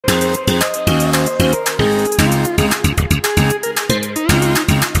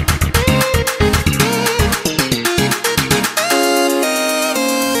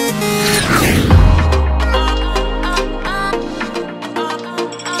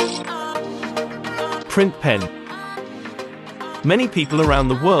Print pen. Many people around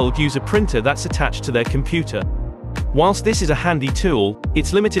the world use a printer that's attached to their computer. Whilst this is a handy tool,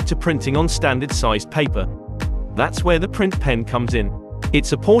 it's limited to printing on standard-sized paper. That's where the print pen comes in.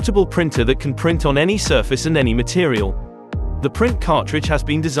 It's a portable printer that can print on any surface and any material. The print cartridge has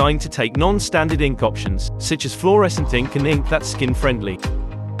been designed to take non-standard ink options, such as fluorescent ink and ink that's skin-friendly.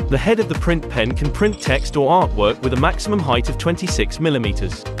 The head of the print pen can print text or artwork with a maximum height of 26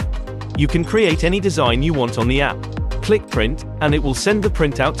 mm. You can create any design you want on the app. Click print, and it will send the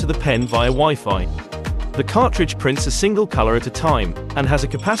print out to the pen via Wi-Fi. The cartridge prints a single color at a time, and has a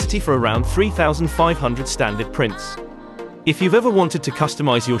capacity for around 3,500 standard prints. If you've ever wanted to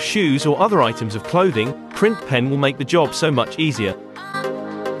customize your shoes or other items of clothing, Print Pen will make the job so much easier.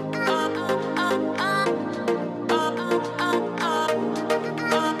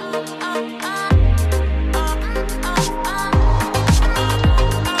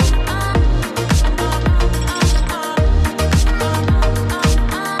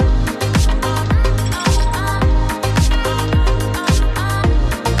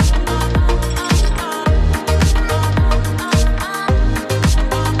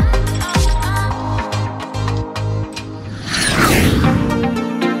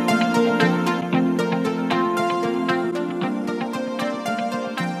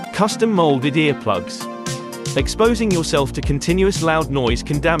 Custom molded earplugs. Exposing yourself to continuous loud noise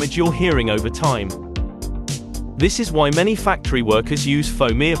can damage your hearing over time. This is why many factory workers use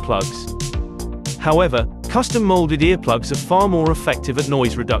foam earplugs. However, custom molded earplugs are far more effective at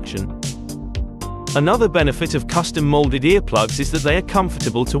noise reduction. Another benefit of custom molded earplugs is that they are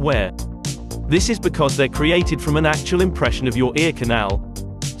comfortable to wear. This is because they're created from an actual impression of your ear canal,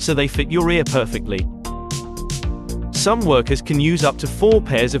 so they fit your ear perfectly. Some workers can use up to 4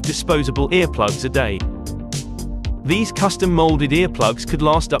 pairs of disposable earplugs a day. These custom molded earplugs could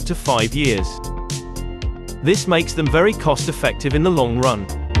last up to 5 years. This makes them very cost-effective in the long run.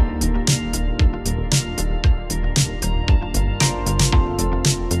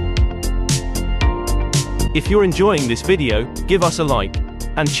 If you're enjoying this video, give us a like,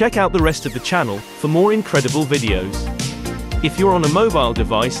 and check out the rest of the channel for more incredible videos. If you're on a mobile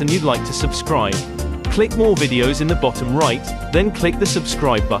device and you'd like to subscribe, click more videos in the bottom right, then click the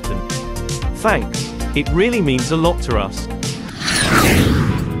subscribe button. Thanks, it really means a lot to us.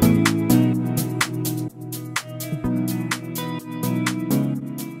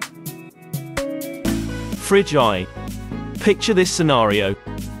 Fridge eye. Picture this scenario.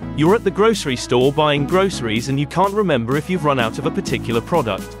 You're at the grocery store buying groceries and you can't remember if you've run out of a particular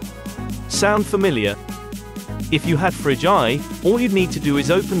product. Sound familiar? If you had Fridge Eye, all you'd need to do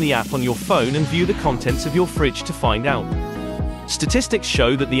is open the app on your phone and view the contents of your fridge to find out. Statistics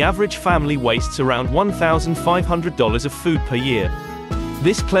show that the average family wastes around $1,500 of food per year.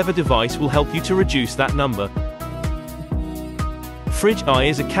 This clever device will help you to reduce that number. Fridge Eye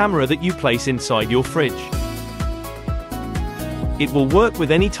is a camera that you place inside your fridge. It will work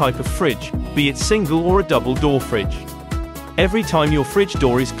with any type of fridge, be it single or a double-door fridge. Every time your fridge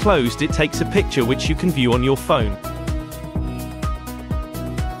door is closed, it takes a picture which you can view on your phone.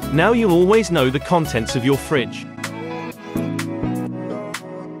 Now you'll always know the contents of your fridge.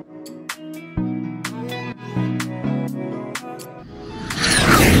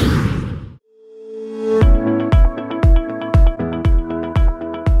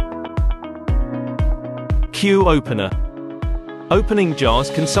 Quopener. Opening jars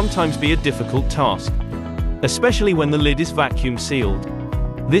can sometimes be a difficult task, especially when the lid is vacuum sealed.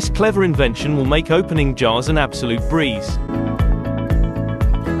 This clever invention will make opening jars an absolute breeze.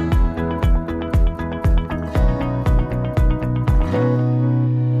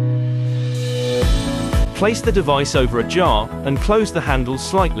 Place the device over a jar, and close the handle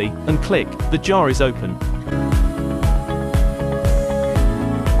slightly, and click, the jar is open.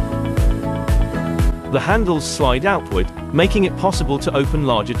 The handles slide outward, making it possible to open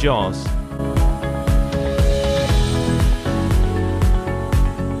larger jars.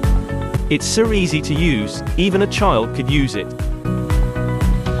 It's so easy to use, even a child could use it.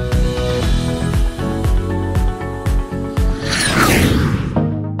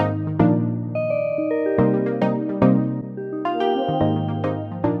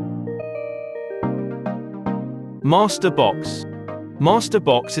 Masta Box. Masta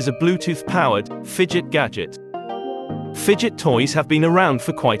Box is a Bluetooth-powered, fidget gadget. Fidget toys have been around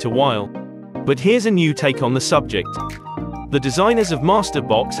for quite a while. But here's a new take on the subject. The designers of Masta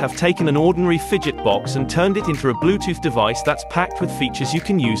Box have taken an ordinary fidget box and turned it into a Bluetooth device that's packed with features you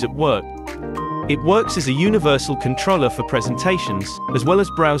can use at work. It works as a universal controller for presentations, as well as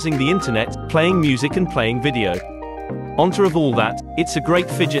browsing the internet, playing music and playing video. On top of all that, it's a great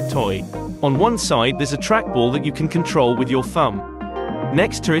fidget toy. On one side there's a trackball that you can control with your thumb.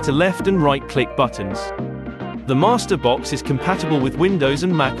 Next to it are left and right click buttons. The Masta Box is compatible with Windows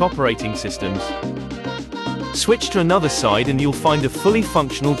and Mac operating systems. Switch to another side and you'll find a fully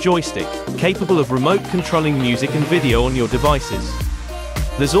functional joystick, capable of remote controlling music and video on your devices.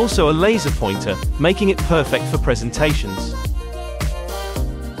 There's also a laser pointer, making it perfect for presentations.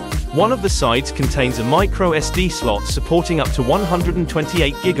 One of the sides contains a micro SD slot supporting up to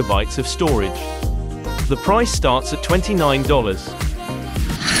 128 GB of storage. The price starts at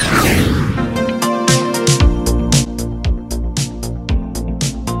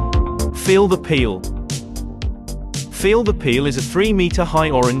 $29. Feel the Peel. Feel the Peel is a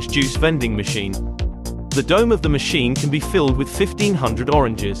 3-meter-high orange juice vending machine. The dome of the machine can be filled with 1,500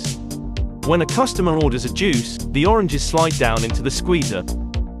 oranges. When a customer orders a juice, the oranges slide down into the squeezer.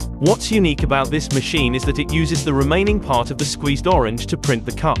 What's unique about this machine is that it uses the remaining part of the squeezed orange to print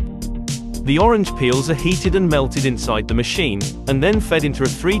the cup. The orange peels are heated and melted inside the machine, and then fed into a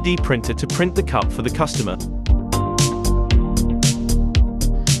 3D printer to print the cup for the customer.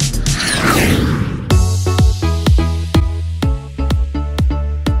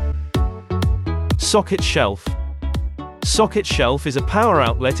 Socket shelf. Socket shelf is a power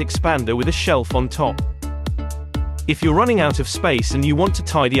outlet expander with a shelf on top. If you're running out of space and you want to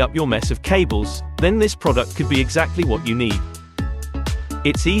tidy up your mess of cables, then this product could be exactly what you need.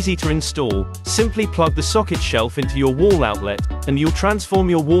 It's easy to install. Simply plug the socket shelf into your wall outlet, and you'll transform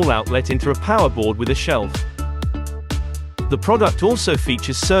your wall outlet into a power board with a shelf. The product also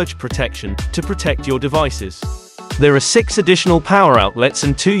features surge protection, to protect your devices. There are 6 additional power outlets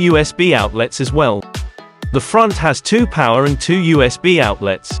and 2 USB outlets as well. The front has 2 power and 2 USB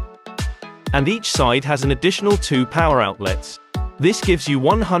outlets. And each side has an additional 2 power outlets. This gives you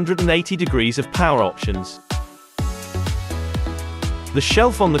 180 degrees of power options. The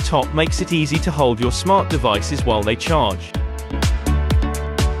shelf on the top makes it easy to hold your smart devices while they charge.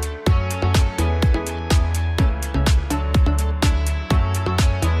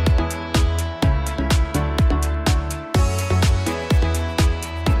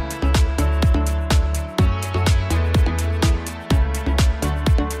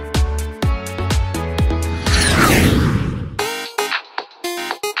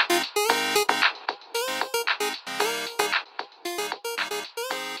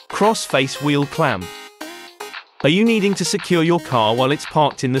 Cross-face wheel clamp. Are you needing to secure your car while it's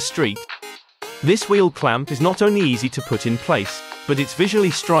parked in the street? This wheel clamp is not only easy to put in place, but it's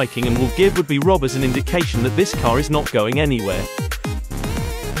visually striking and will give would-be robbers an indication that this car is not going anywhere.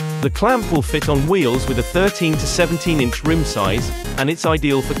 The clamp will fit on wheels with a 13 to 17-inch rim size, and it's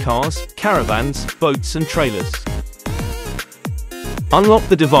ideal for cars, caravans, boats and trailers. Unlock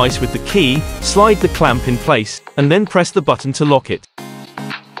the device with the key, slide the clamp in place, and then press the button to lock it.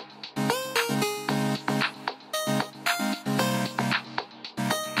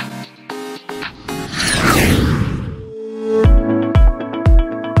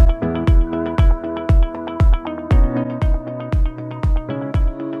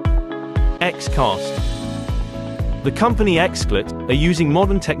 XKast. The company XKast are using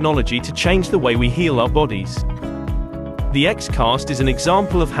modern technology to change the way we heal our bodies. The XKast is an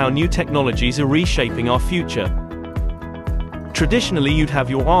example of how new technologies are reshaping our future. Traditionally, you'd have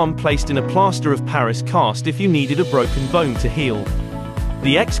your arm placed in a plaster of Paris cast if you needed a broken bone to heal.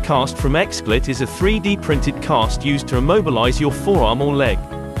 The XKast from XKast is a 3D printed cast used to immobilize your forearm or leg.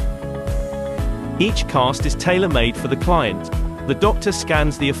 Each cast is tailor-made for the client. The doctor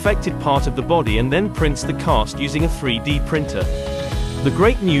scans the affected part of the body and then prints the cast using a 3D printer. The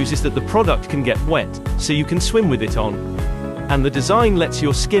great news is that the product can get wet, so you can swim with it on. And the design lets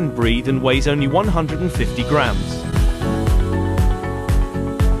your skin breathe and weighs only 150 grams.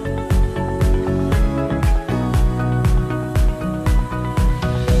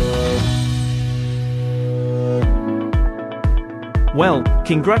 Well,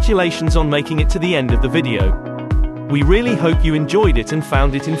 congratulations on making it to the end of the video. We really hope you enjoyed it and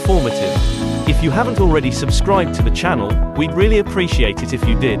found it informative. If you haven't already subscribed to the channel, we'd really appreciate it if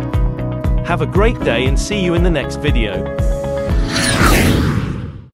you did. Have a great day and see you in the next video.